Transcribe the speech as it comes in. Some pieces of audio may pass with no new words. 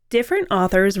Different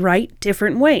authors write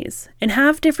different ways and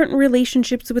have different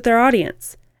relationships with their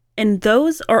audience, and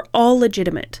those are all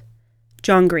legitimate.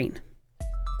 John Green.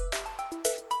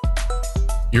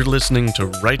 You're listening to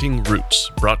Writing Roots,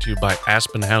 brought to you by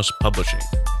Aspen House Publishing.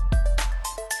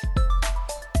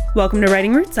 Welcome to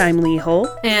Writing Roots. I'm Lee Hull.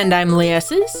 And I'm Lee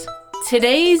Esses.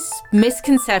 Today's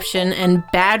misconception and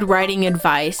bad writing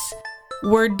advice,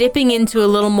 we're dipping into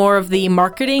a little more of the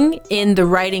marketing in the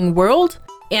writing world,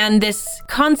 and this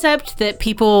concept that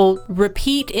people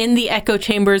repeat in the echo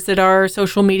chambers that are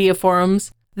social media forums,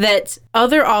 that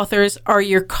other authors are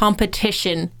your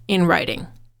competition in writing.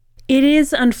 It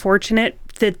is unfortunate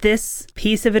that this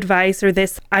piece of advice or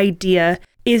this idea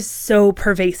is so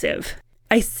pervasive.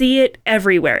 I see it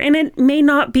everywhere, and it may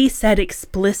not be said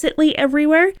explicitly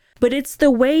everywhere, but it's the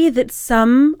way that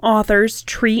some authors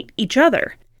treat each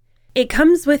other. It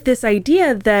comes with this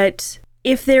idea that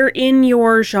if they're in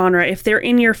your genre, if they're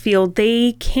in your field,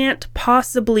 they can't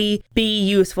possibly be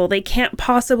useful. They can't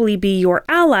possibly be your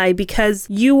ally because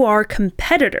you are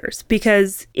competitors.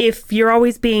 Because if you're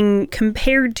always being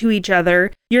compared to each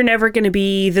other, you're never going to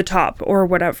be the top or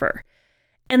whatever.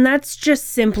 And that's just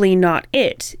simply not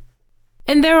it.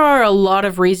 And there are a lot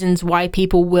of reasons why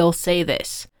people will say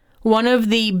this. One of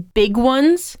the big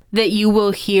ones that you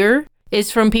will hear is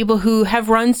from people who have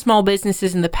run small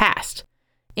businesses in the past.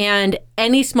 And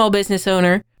any small business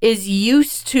owner is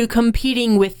used to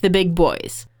competing with the big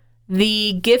boys.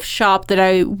 The gift shop that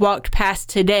I walked past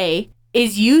today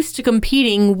is used to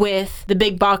competing with the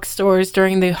big box stores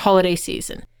during the holiday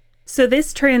season. So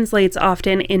this translates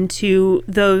often into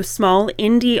those small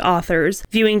indie authors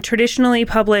viewing traditionally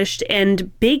published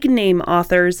and big name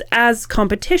authors as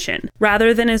competition,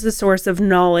 rather than as a source of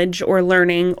knowledge or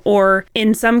learning, or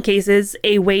in some cases,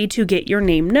 a way to get your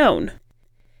name known.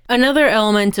 Another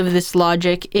element of this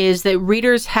logic is that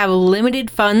readers have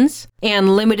limited funds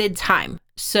and limited time.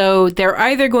 So they're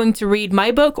either going to read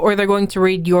my book or they're going to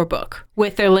read your book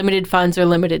with their limited funds or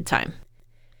limited time.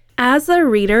 As a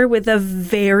reader with a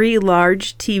very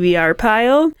large TBR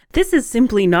pile, this is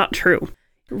simply not true.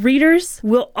 Readers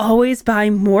will always buy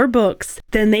more books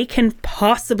than they can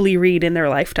possibly read in their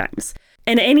lifetimes.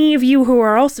 And any of you who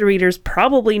are also readers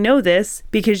probably know this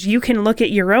because you can look at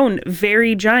your own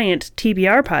very giant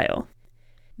TBR pile.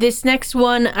 This next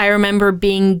one, I remember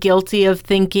being guilty of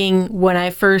thinking when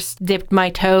I first dipped my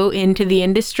toe into the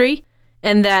industry,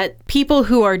 and that people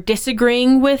who are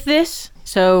disagreeing with this,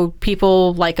 so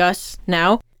people like us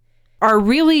now, are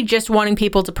really just wanting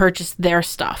people to purchase their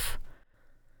stuff.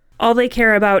 All they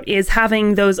care about is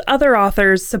having those other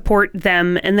authors support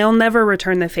them, and they'll never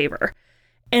return the favor.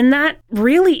 And that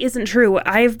really isn't true.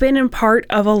 I've been in part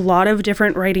of a lot of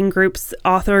different writing groups,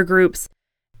 author groups,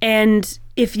 and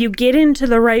if you get into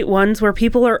the right ones where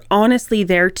people are honestly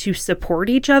there to support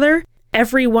each other,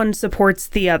 everyone supports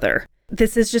the other.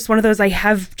 This is just one of those I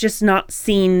have just not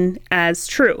seen as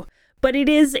true. But it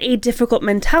is a difficult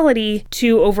mentality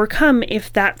to overcome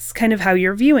if that's kind of how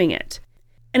you're viewing it.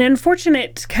 An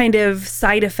unfortunate kind of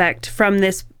side effect from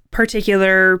this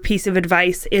particular piece of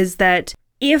advice is that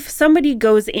if somebody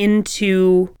goes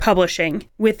into publishing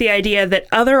with the idea that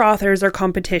other authors are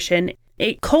competition,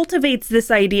 it cultivates this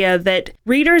idea that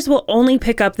readers will only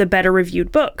pick up the better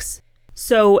reviewed books.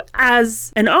 So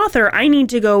as an author, I need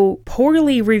to go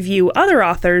poorly review other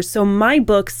authors so my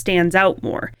book stands out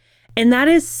more. And that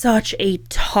is such a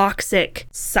toxic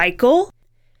cycle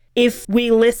if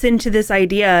we listen to this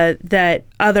idea that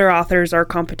other authors are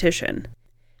competition.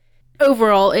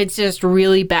 Overall, it's just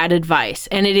really bad advice.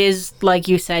 And it is, like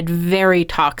you said, very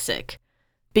toxic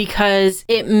because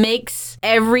it makes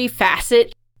every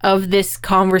facet of this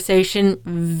conversation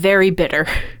very bitter.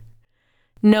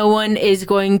 No one is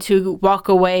going to walk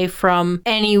away from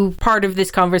any part of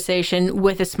this conversation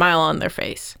with a smile on their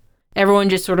face. Everyone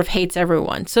just sort of hates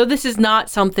everyone. So this is not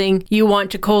something you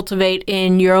want to cultivate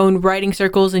in your own writing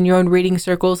circles, in your own reading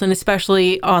circles, and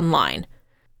especially online.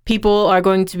 People are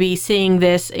going to be seeing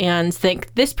this and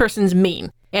think this person's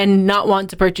mean and not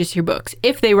want to purchase your books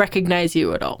if they recognize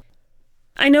you at all.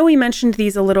 I know we mentioned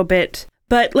these a little bit,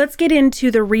 but let's get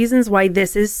into the reasons why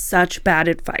this is such bad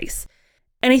advice.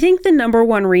 And I think the number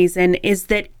one reason is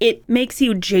that it makes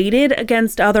you jaded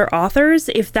against other authors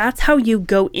if that's how you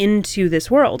go into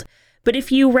this world. But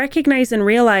if you recognize and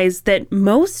realize that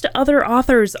most other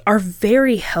authors are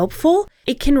very helpful,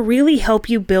 it can really help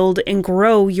you build and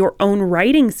grow your own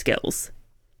writing skills.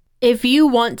 If you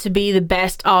want to be the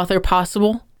best author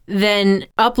possible, then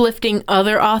uplifting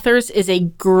other authors is a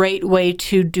great way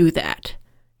to do that.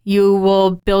 You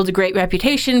will build a great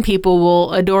reputation. People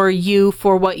will adore you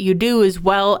for what you do as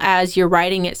well as your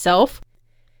writing itself.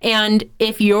 And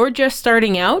if you're just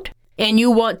starting out and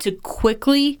you want to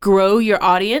quickly grow your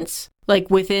audience, like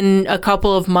within a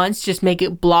couple of months, just make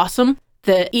it blossom,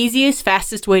 the easiest,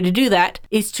 fastest way to do that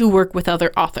is to work with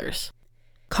other authors.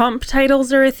 Comp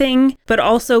titles are a thing, but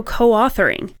also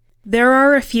co-authoring. There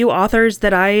are a few authors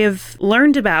that I have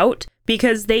learned about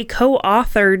because they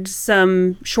co-authored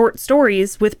some short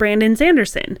stories with Brandon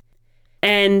Sanderson.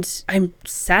 And I'm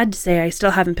sad to say I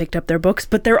still haven't picked up their books,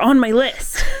 but they're on my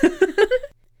list.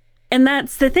 And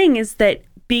that's the thing, is that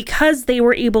because they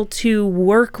were able to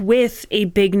work with a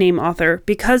big name author,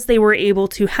 because they were able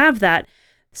to have that,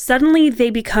 suddenly they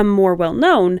become more well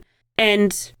known.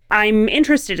 And I'm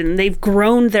interested in, they've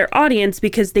grown their audience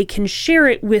because they can share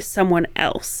it with someone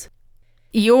else.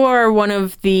 You're one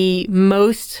of the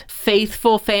most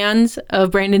faithful fans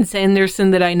of Brandon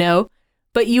Sanderson that I know,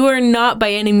 but you are not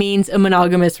by any means a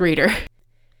monogamous reader.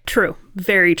 True.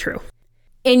 Very true.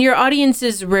 And your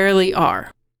audiences rarely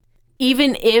are.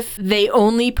 Even if they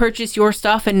only purchase your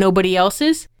stuff and nobody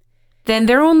else's, then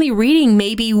they're only reading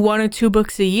maybe 1 or 2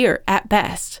 books a year at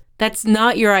best. That's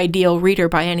not your ideal reader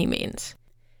by any means.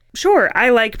 Sure, I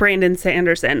like Brandon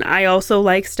Sanderson. I also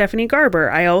like Stephanie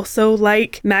Garber. I also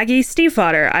like Maggie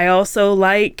Stiefvater. I also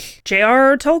like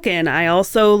J.R.R. Tolkien. I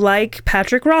also like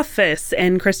Patrick Rothfuss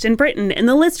and Kristen Britton. And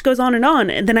the list goes on.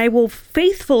 And then I will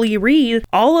faithfully read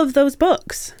all of those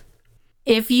books.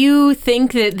 If you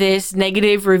think that this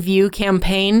negative review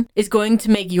campaign is going to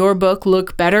make your book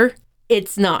look better,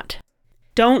 it's not.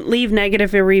 Don't leave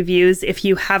negative reviews if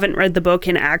you haven't read the book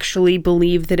and actually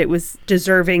believe that it was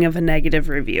deserving of a negative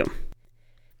review.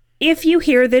 If you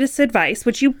hear this advice,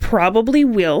 which you probably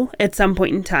will at some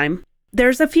point in time,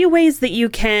 there's a few ways that you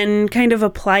can kind of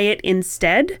apply it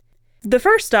instead. The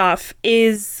first off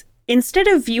is, instead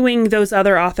of viewing those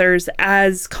other authors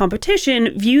as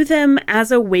competition, view them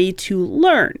as a way to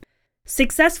learn.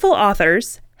 Successful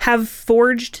authors have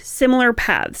forged similar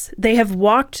paths. They have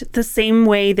walked the same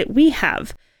way that we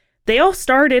have. They all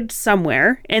started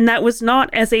somewhere, and that was not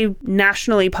as a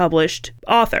nationally published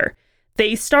author.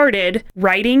 They started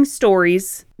writing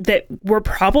stories that were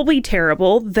probably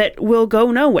terrible that will go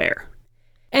nowhere.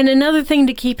 And another thing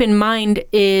to keep in mind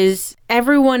is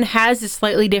everyone has a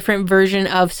slightly different version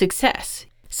of success.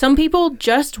 Some people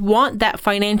just want that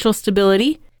financial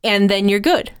stability, and then you're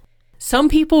good. Some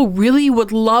people really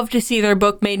would love to see their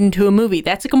book made into a movie.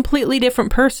 That's a completely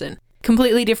different person,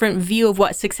 completely different view of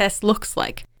what success looks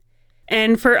like.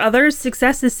 And for others,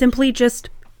 success is simply just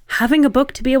having a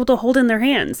book to be able to hold in their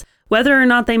hands. Whether or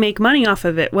not they make money off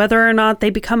of it, whether or not they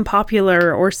become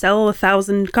popular or sell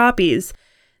 1,000 copies,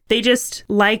 they just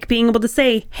like being able to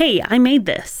say, hey, I made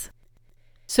this.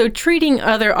 So treating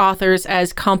other authors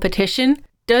as competition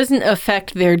doesn't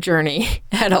affect their journey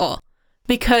at all,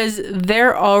 because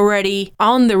they're already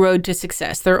on the road to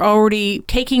success. They're already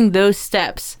taking those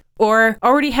steps or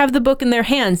already have the book in their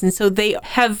hands, and so they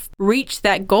have reached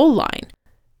that goal line.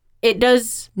 It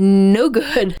does no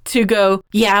good to go,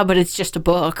 yeah, but it's just a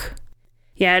book.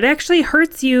 Yeah, it actually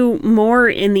hurts you more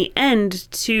in the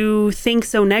end to think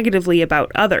so negatively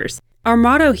about others. Our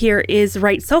motto here is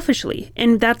write selfishly,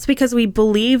 and that's because we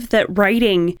believe that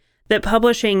writing, that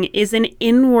publishing is an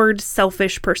inward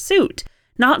selfish pursuit,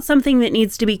 not something that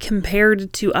needs to be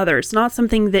compared to others, not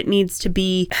something that needs to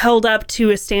be held up to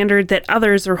a standard that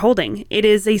others are holding. It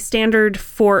is a standard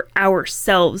for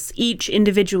ourselves, each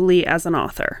individually as an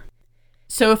author.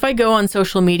 So if I go on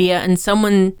social media and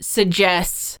someone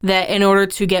suggests that in order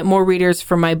to get more readers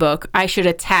for my book, I should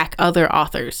attack other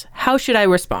authors, how should I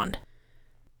respond?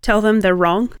 Tell them they're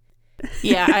wrong.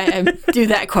 Yeah, I do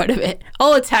that quite a bit.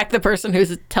 I'll attack the person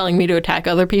who's telling me to attack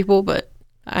other people, but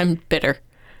I'm bitter.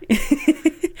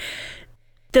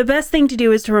 The best thing to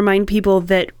do is to remind people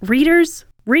that readers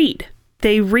read.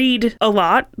 They read a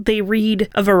lot. They read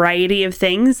a variety of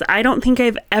things. I don't think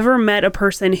I've ever met a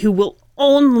person who will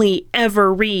only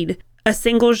ever read a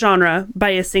single genre by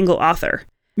a single author.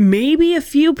 Maybe a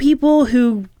few people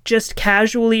who just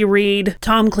casually read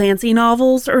Tom Clancy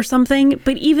novels or something,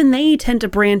 but even they tend to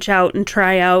branch out and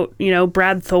try out,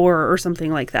 Brad Thor or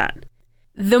something like that.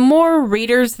 The more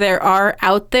readers there are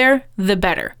out there, the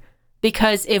better.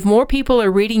 Because if more people are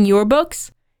reading your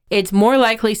books, it's more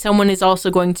likely someone is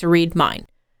also going to read mine.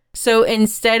 So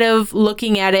instead of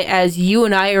looking at it as you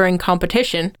and I are in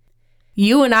competition,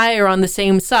 you and I are on the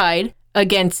same side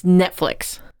against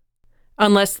Netflix.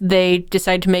 Unless they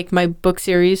decide to make my book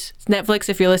series, Netflix,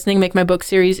 if you're listening, make my book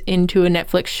series into a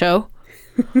Netflix show.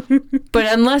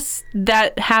 But unless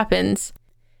that happens,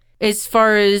 as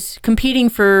far as competing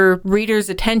for readers'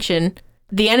 attention,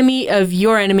 the enemy of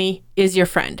your enemy is your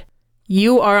friend.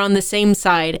 you are on the same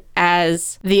side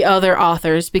as the other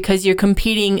authors because you're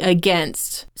competing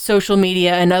against social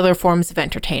media and other forms of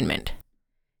entertainment.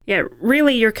 Yeah,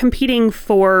 really, you're competing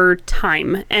for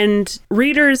time, and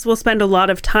readers will spend a lot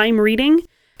of time reading,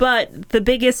 but the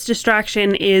biggest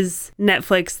distraction is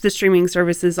Netflix, the streaming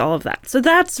services, all of that. So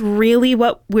that's really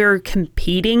what we're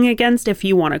competing against, if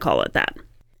you want to call it that.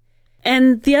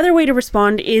 And the other way to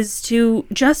respond is to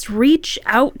just reach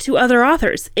out to other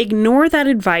authors. Ignore that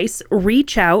advice,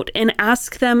 reach out and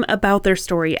ask them about their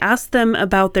story. Ask them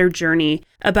about their journey,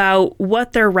 about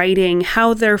what they're writing,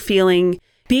 how they're feeling.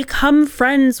 Become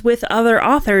friends with other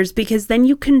authors because then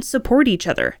you can support each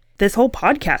other. This whole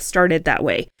podcast started that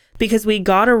way because we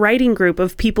got a writing group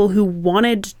of people who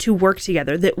wanted to work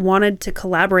together, that wanted to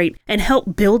collaborate and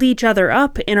help build each other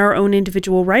up in our own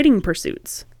individual writing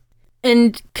pursuits.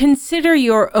 And consider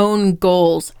your own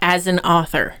goals as an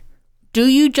author. Do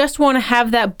you just want to have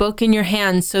that book in your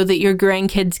hands so that your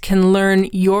grandkids can learn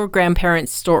your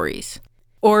grandparents' stories?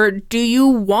 Or do you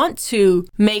want to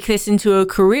make this into a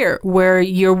career where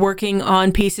you're working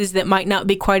on pieces that might not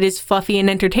be quite as fluffy and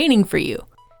entertaining for you?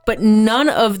 But none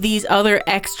of these other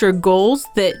extra goals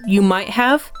that you might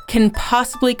have can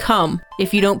possibly come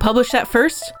if you don't publish that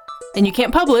first. And you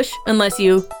can't publish unless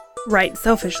you write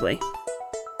selfishly.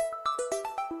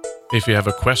 If you have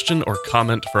a question or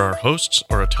comment for our hosts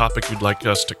or a topic you'd like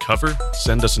us to cover,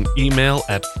 send us an email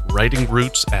at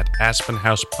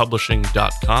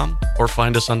writingroots@aspenhousepublishing.com or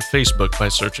find us on Facebook by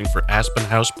searching for Aspen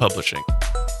House Publishing.